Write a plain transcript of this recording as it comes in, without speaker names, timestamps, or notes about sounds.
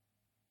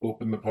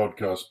Open the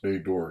podcast bay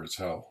door as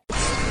hell.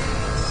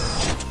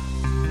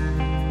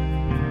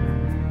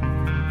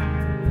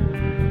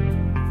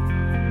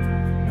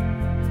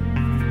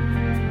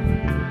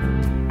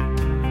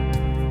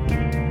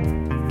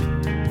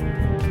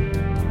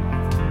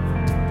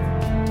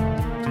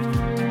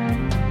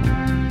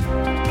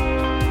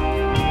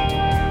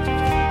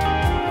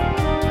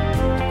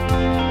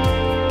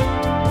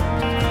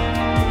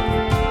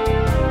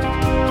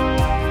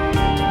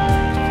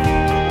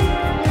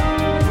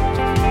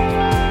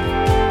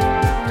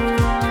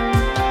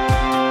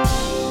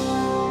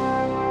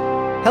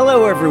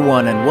 Hello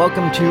everyone, and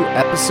welcome to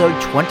episode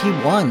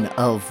 21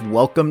 of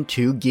Welcome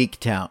to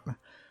Geektown.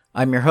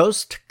 I'm your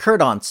host,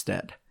 Kurt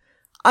Onstead.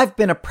 I've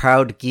been a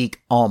proud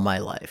geek all my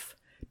life,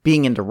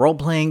 being into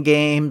role-playing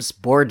games,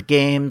 board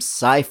games,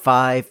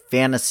 sci-fi,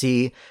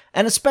 fantasy,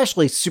 and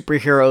especially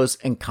superheroes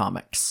and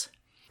comics.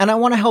 And I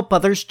want to help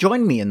others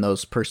join me in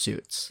those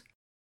pursuits.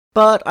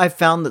 But I've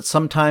found that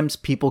sometimes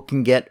people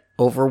can get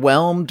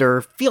overwhelmed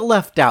or feel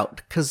left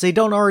out because they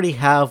don't already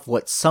have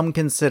what some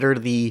consider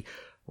the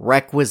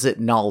requisite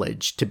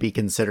knowledge to be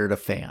considered a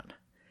fan.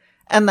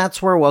 And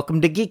that's where Welcome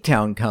to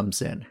Geektown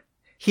comes in.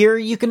 Here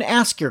you can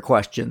ask your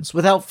questions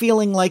without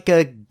feeling like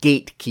a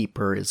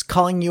gatekeeper is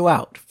calling you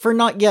out for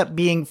not yet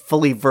being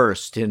fully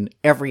versed in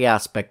every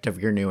aspect of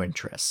your new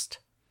interest.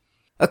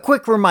 A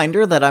quick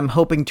reminder that I'm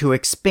hoping to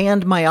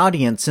expand my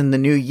audience in the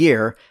new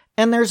year,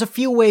 and there's a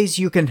few ways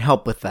you can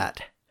help with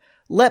that.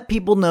 Let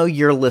people know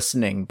you're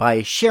listening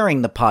by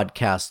sharing the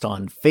podcast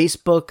on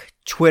Facebook,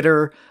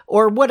 Twitter,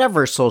 or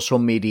whatever social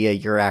media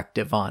you're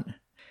active on.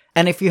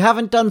 And if you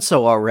haven't done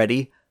so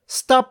already,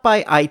 stop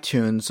by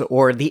iTunes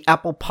or the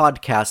Apple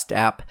Podcast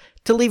app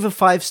to leave a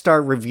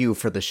 5-star review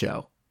for the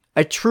show.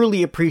 I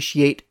truly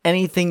appreciate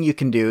anything you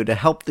can do to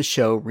help the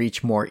show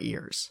reach more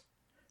ears.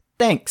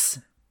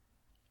 Thanks!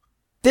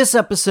 This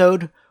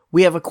episode,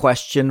 we have a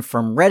question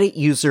from Reddit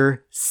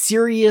user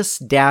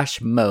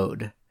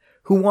Sirius-Mode,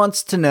 who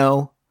wants to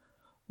know,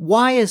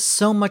 why is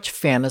so much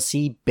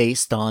fantasy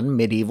based on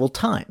medieval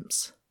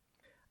times?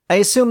 I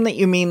assume that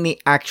you mean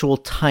the actual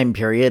time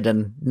period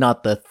and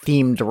not the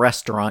themed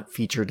restaurant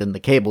featured in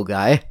The Cable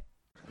Guy.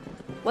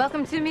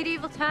 Welcome to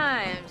medieval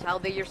times. I'll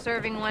be your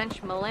serving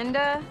wench,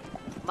 Melinda.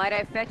 Might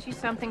I fetch you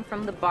something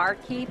from the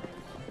barkeep?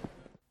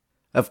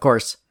 Of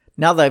course,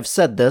 now that I've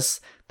said this,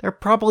 there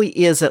probably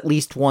is at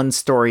least one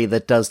story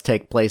that does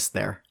take place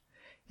there.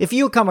 If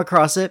you come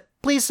across it,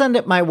 please send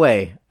it my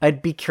way.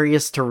 I'd be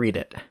curious to read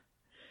it.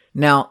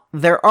 Now,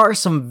 there are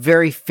some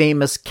very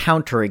famous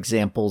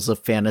counterexamples of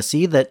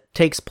fantasy that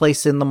takes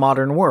place in the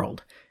modern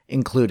world,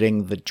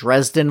 including the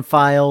Dresden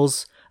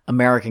Files,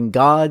 American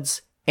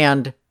Gods,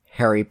 and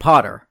Harry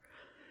Potter.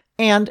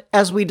 And,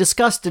 as we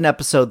discussed in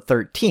episode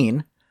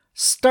 13,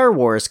 Star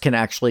Wars can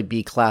actually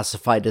be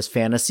classified as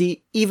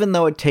fantasy, even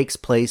though it takes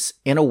place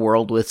in a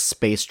world with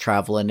space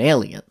travel and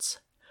aliens.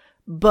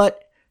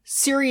 But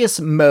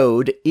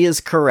Sirius-Mode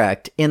is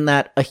correct in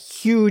that a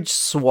huge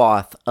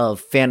swath of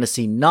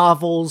fantasy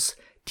novels,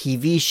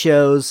 TV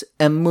shows,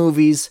 and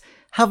movies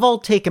have all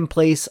taken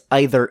place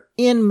either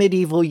in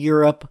medieval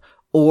Europe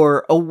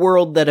or a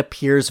world that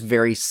appears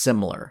very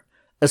similar,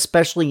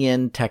 especially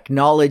in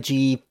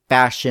technology,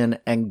 fashion,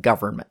 and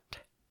government.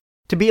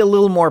 To be a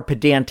little more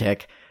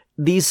pedantic,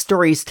 these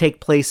stories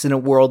take place in a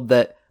world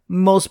that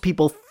most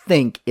people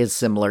think is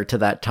similar to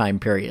that time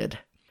period.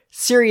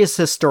 Serious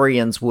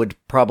historians would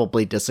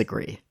probably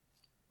disagree.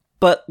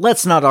 But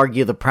let's not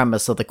argue the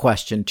premise of the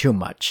question too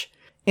much.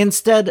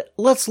 Instead,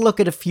 let's look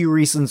at a few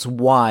reasons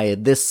why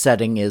this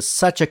setting is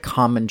such a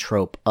common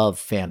trope of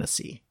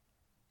fantasy.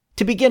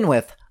 To begin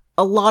with,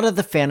 a lot of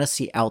the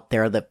fantasy out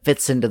there that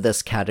fits into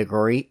this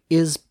category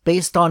is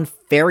based on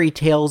fairy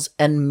tales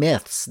and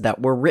myths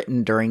that were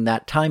written during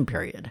that time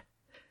period.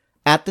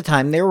 At the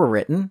time they were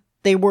written,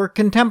 they were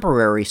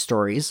contemporary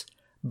stories,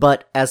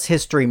 but as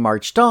history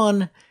marched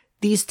on,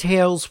 these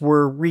tales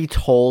were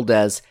retold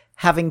as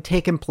having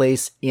taken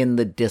place in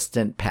the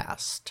distant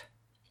past.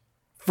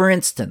 For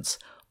instance,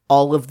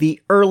 all of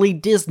the early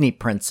Disney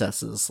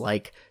princesses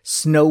like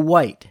Snow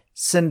White,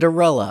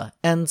 Cinderella,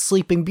 and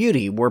Sleeping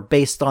Beauty were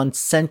based on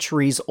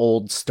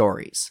centuries-old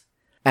stories.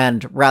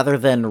 And rather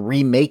than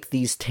remake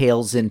these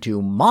tales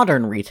into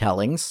modern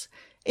retellings,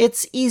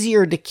 it's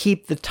easier to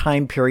keep the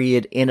time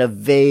period in a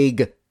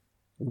vague,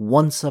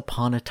 once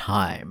upon a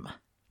time.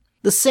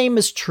 The same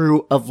is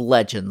true of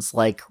legends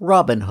like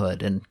Robin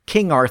Hood and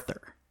King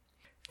Arthur.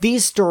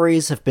 These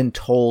stories have been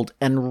told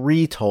and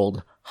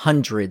retold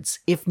hundreds,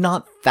 if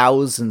not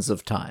thousands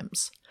of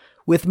times,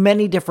 with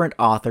many different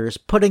authors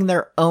putting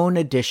their own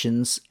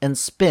additions and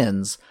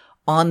spins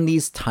on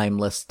these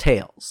timeless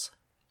tales.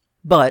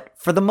 But,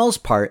 for the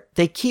most part,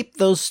 they keep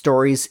those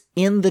stories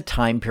in the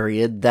time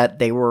period that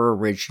they were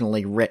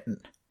originally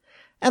written.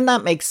 And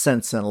that makes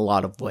sense in a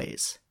lot of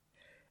ways.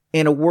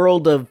 In a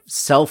world of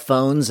cell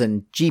phones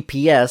and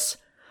GPS,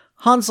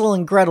 Hansel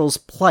and Gretel's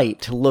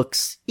plight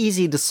looks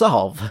easy to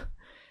solve.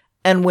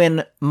 And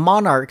when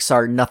monarchs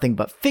are nothing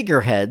but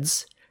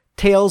figureheads,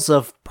 tales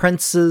of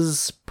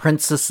princes,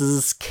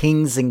 princesses,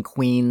 kings, and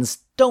queens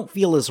don't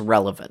feel as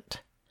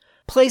relevant.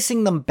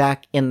 placing them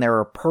back in their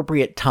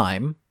appropriate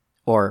time,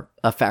 or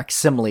a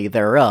facsimile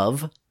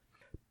thereof,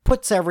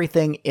 puts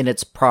everything in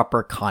its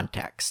proper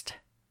context.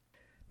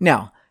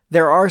 Now,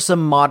 there are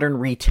some modern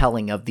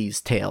retelling of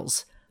these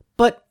tales,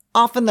 but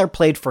often they're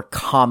played for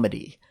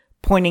comedy,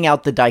 pointing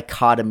out the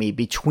dichotomy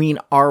between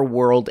our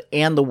world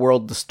and the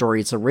world the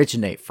stories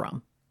originate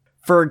from.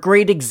 For a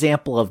great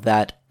example of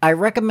that, I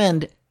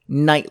recommend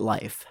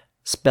Nightlife,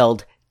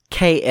 spelled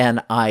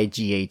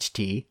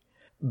Knight,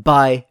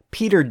 by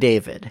Peter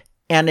David,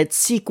 and its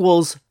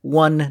sequels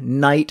One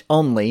Night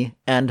Only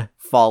and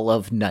Fall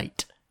of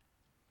Night.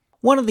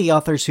 One of the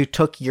authors who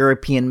took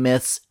European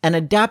myths and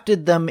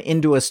adapted them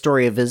into a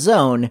story of his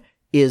own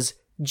is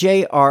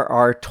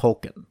J.R.R.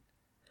 Tolkien.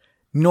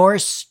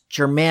 Norse,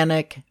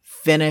 Germanic,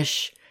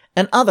 Finnish,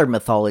 and other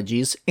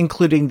mythologies,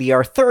 including the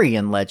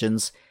Arthurian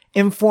legends,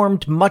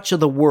 informed much of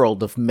the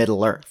world of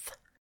Middle-earth.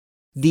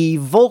 The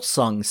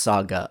Volsung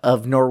saga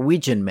of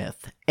Norwegian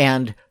myth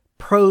and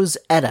Prose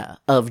Edda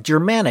of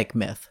Germanic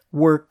myth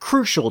were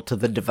crucial to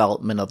the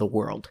development of the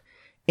world,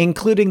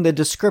 including the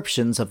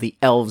descriptions of the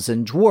elves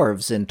and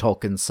dwarves in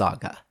Tolkien's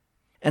saga.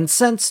 And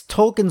since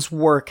Tolkien's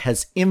work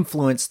has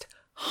influenced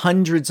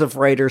hundreds of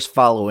writers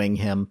following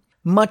him,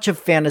 much of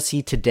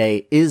fantasy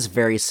today is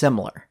very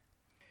similar.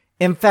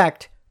 In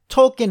fact,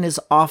 Tolkien is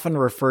often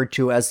referred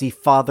to as the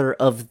father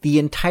of the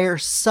entire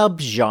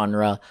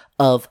subgenre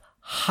of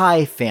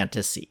high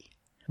fantasy,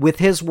 with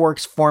his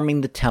works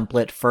forming the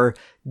template for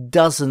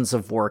dozens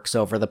of works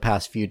over the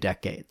past few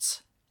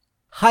decades.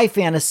 High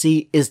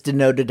fantasy is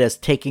denoted as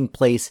taking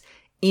place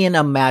in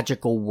a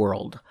magical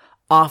world,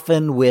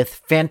 often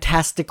with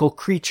fantastical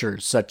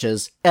creatures such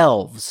as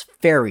elves,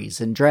 fairies,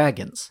 and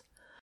dragons.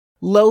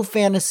 Low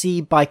fantasy,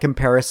 by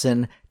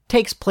comparison,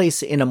 takes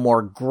place in a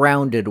more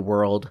grounded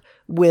world,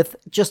 with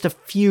just a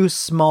few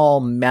small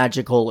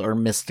magical or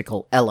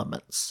mystical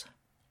elements.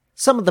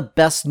 Some of the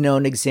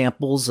best-known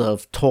examples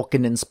of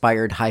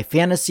Tolkien-inspired high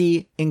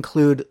fantasy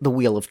include the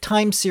Wheel of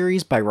Time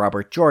series by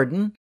Robert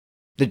Jordan,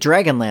 the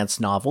Dragonlance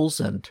novels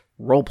and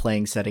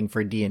role-playing setting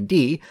for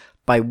D&D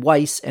by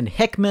Weiss and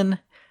Hickman,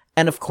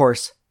 and of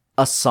course,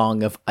 A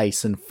Song of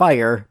Ice and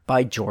Fire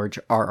by George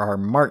R.R.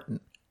 Martin,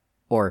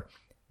 or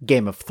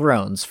Game of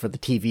Thrones for the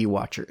TV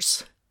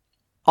watchers.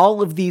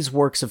 All of these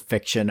works of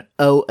fiction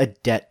owe a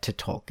debt to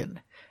Tolkien,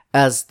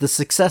 as the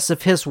success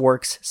of his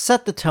works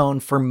set the tone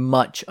for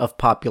much of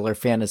popular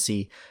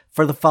fantasy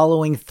for the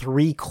following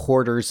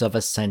 3/4 of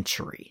a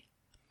century.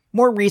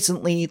 More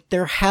recently,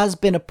 there has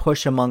been a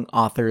push among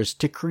authors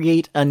to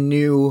create a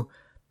new,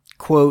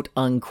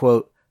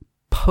 quote-unquote,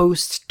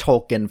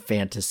 post-Tolkien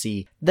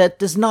fantasy that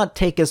does not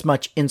take as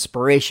much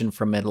inspiration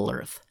from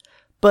Middle-earth.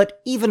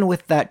 But even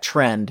with that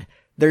trend,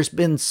 there's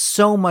been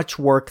so much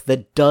work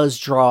that does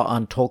draw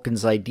on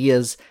Tolkien's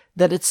ideas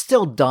that it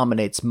still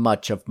dominates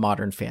much of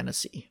modern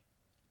fantasy.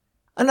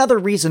 Another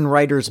reason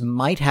writers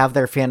might have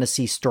their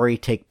fantasy story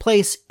take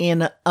place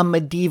in a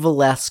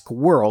medieval-esque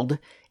world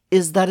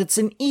is that it's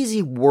an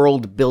easy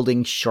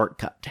world-building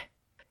shortcut.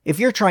 If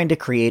you're trying to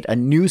create a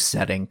new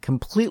setting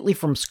completely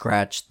from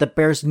scratch that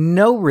bears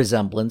no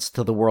resemblance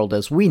to the world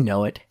as we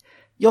know it,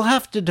 you'll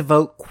have to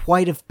devote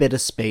quite a bit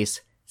of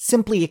space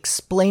simply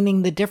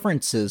explaining the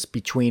differences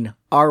between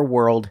our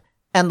world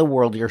and the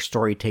world your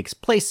story takes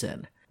place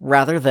in,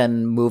 rather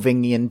than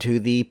moving into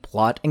the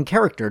plot and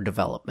character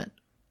development.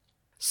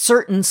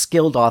 Certain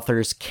skilled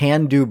authors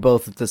can do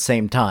both at the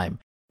same time,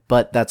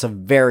 but that's a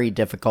very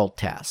difficult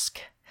task.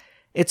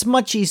 It's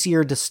much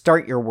easier to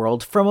start your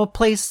world from a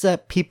place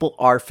that people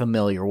are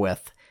familiar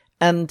with,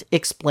 and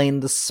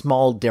explain the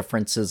small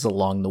differences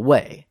along the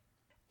way.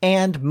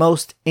 And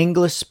most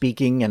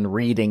English-speaking and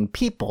reading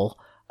people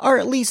are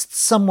at least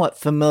somewhat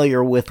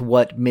familiar with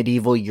what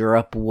medieval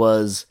Europe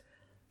was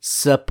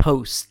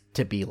supposed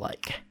to be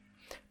like.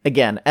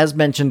 Again, as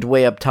mentioned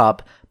way up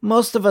top,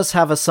 most of us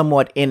have a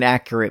somewhat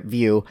inaccurate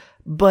view,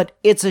 but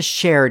it's a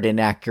shared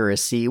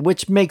inaccuracy,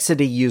 which makes it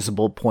a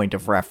usable point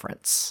of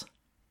reference.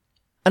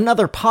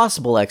 Another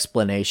possible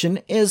explanation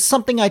is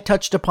something I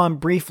touched upon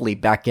briefly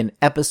back in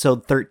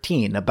episode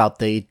 13 about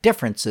the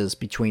differences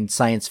between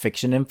science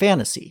fiction and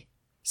fantasy.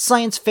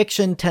 Science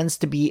fiction tends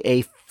to be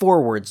a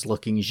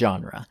forwards-looking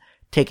genre,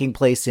 taking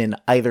place in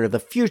either the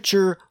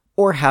future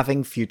or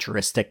having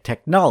futuristic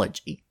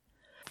technology.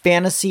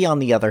 Fantasy, on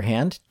the other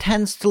hand,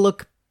 tends to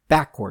look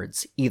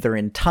backwards, either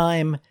in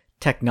time,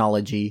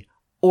 technology,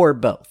 or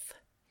both.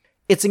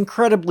 It's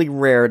incredibly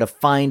rare to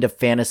find a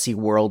fantasy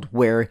world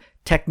where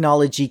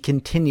technology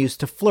continues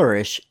to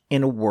flourish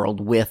in a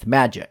world with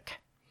magic.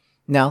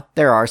 Now,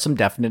 there are some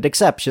definite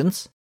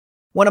exceptions.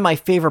 One of my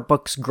favorite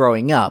books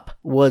growing up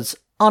was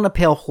On a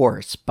Pale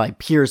Horse by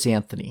Piers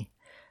Anthony,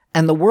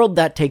 and the world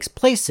that takes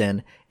place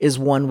in is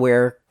one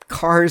where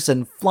cars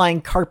and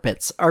flying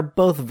carpets are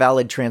both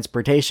valid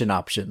transportation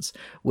options,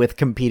 with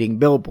competing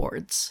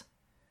billboards.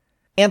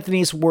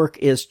 Anthony's work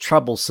is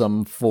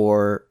troublesome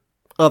for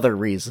other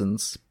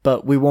reasons,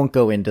 but we won't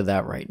go into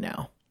that right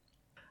now.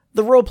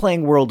 The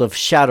role-playing world of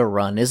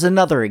Shadowrun is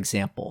another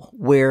example,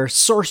 where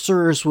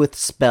sorcerers with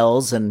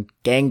spells and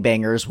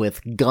gangbangers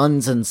with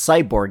guns and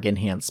cyborg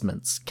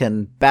enhancements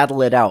can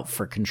battle it out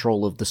for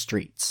control of the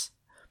streets.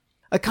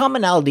 A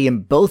commonality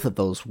in both of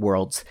those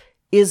worlds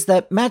is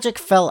that magic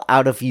fell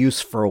out of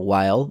use for a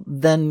while,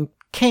 then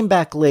came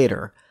back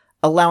later,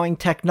 allowing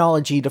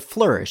technology to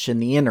flourish in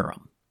the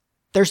interim.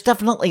 There's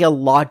definitely a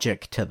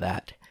logic to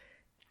that.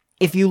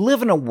 If you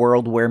live in a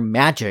world where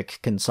magic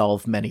can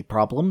solve many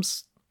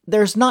problems,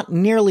 there's not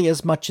nearly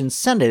as much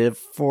incentive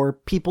for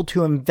people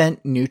to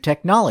invent new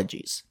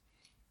technologies.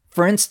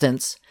 For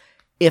instance,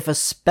 if a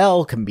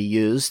spell can be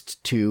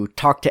used to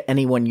talk to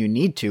anyone you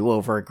need to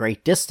over a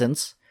great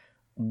distance,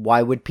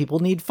 why would people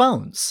need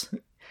phones?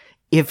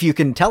 If you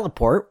can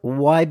teleport,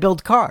 why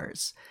build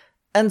cars?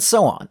 And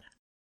so on.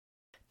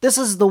 This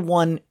is the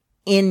one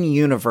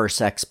in-universe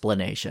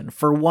explanation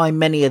for why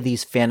many of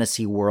these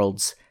fantasy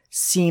worlds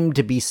seem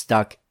to be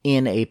stuck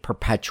in a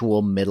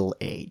perpetual Middle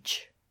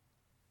Age.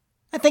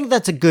 I think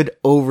that's a good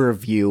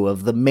overview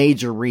of the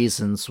major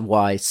reasons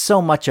why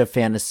so much of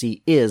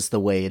fantasy is the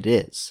way it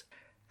is.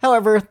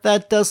 However,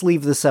 that does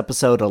leave this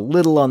episode a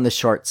little on the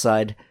short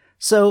side,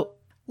 so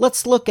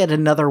let's look at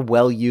another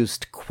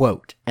well-used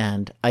quote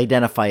and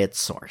identify its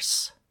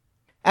source.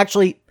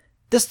 Actually,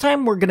 this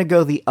time we're going to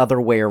go the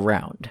other way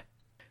around.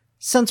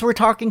 Since we're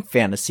talking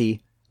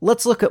fantasy,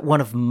 let's look at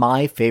one of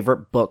my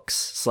favorite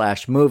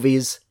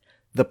books/movies,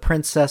 The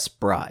Princess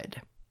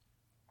Bride.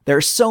 There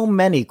are so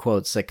many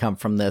quotes that come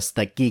from this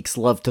that geeks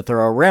love to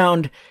throw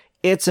around,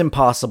 it's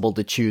impossible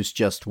to choose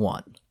just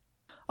one.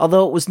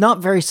 Although it was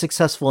not very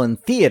successful in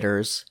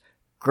theaters,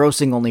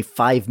 grossing only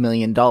 $5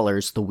 million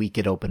the week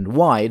it opened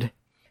wide,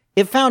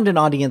 it found an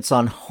audience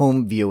on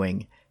home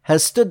viewing,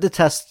 has stood the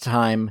test of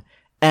time,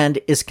 and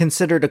is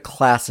considered a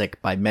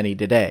classic by many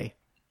today.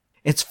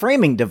 Its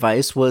framing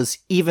device was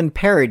even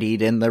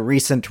parodied in the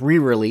recent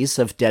re-release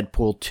of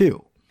Deadpool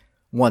 2,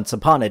 Once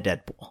Upon a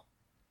Deadpool.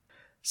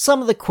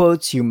 Some of the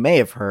quotes you may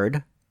have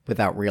heard,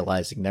 without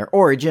realizing their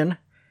origin,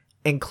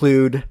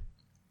 include,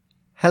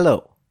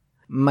 "Hello,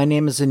 my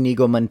name is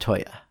Inigo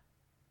Montoya.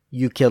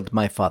 You killed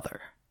my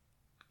father.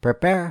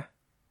 Prepare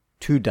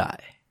to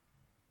die."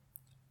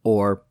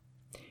 Or,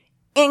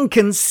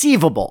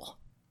 "Inconceivable!"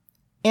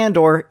 And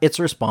or its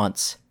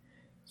response,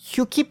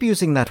 "You keep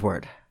using that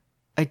word.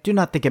 I do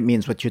not think it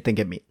means what you think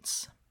it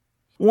means."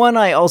 One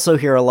I also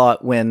hear a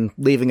lot when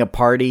leaving a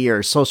party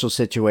or social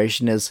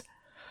situation is,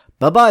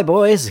 "Bye-bye,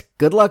 boys.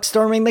 Good luck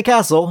storming the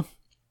castle."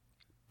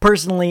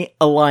 Personally,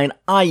 a line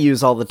I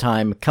use all the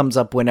time comes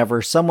up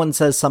whenever someone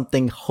says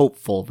something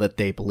hopeful that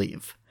they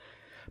believe.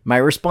 My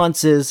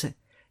response is,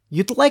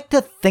 "You'd like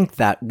to think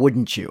that,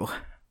 wouldn't you?"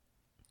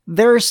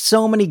 There are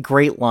so many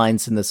great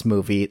lines in this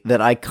movie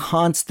that I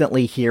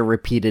constantly hear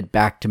repeated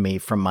back to me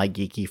from my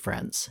geeky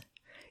friends.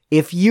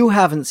 If you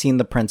haven't seen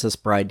The Princess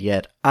Bride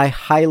yet, I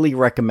highly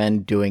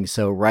recommend doing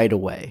so right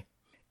away.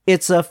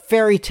 It's a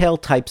fairy tale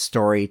type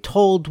story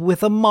told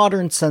with a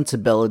modern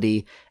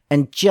sensibility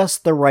and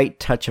just the right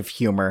touch of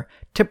humor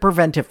to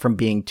prevent it from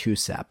being too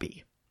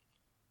sappy.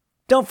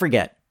 Don't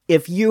forget,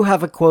 if you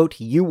have a quote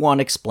you want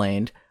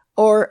explained,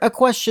 or a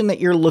question that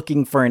you're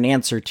looking for an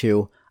answer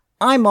to,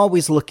 I'm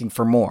always looking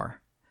for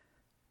more.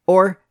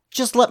 Or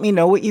just let me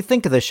know what you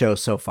think of the show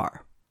so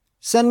far.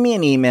 Send me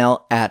an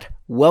email at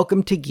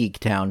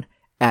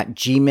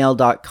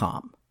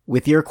welcometogeektown@gmail.com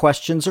with your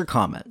questions or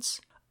comments.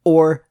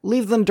 Or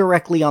leave them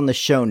directly on the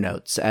show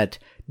notes at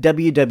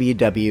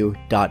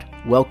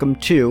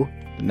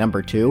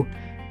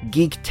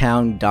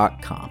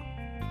www.welcome2geektown.com.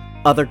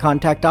 Other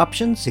contact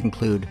options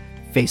include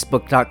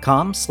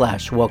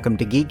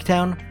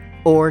facebook.com/welcometogeektown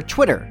or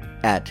Twitter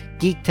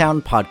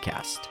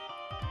 @geektownpodcast.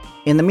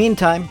 In the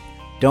meantime,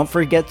 don't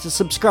forget to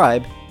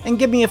subscribe and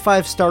give me a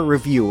 5-star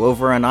review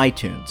over on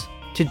iTunes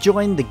to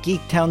join the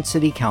Geektown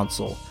City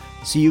Council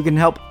so you can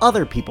help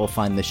other people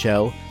find the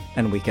show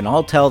and we can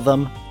all tell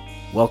them,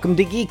 "Welcome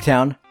to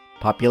Geektown.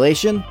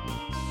 Population?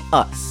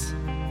 Us."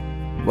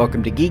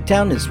 Welcome to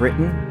Geektown is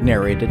written,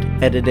 narrated,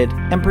 edited,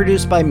 and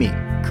produced by me,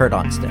 Kurt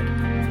Onstead.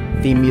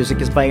 Theme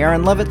music is by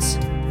Aaron Levitz,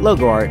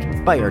 logo art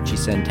by Archie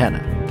Santana.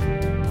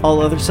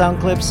 All other sound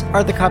clips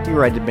are the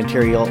copyrighted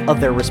material of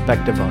their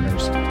respective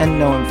owners, and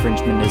no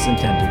infringement is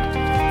intended,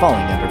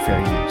 falling under fair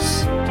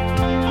use.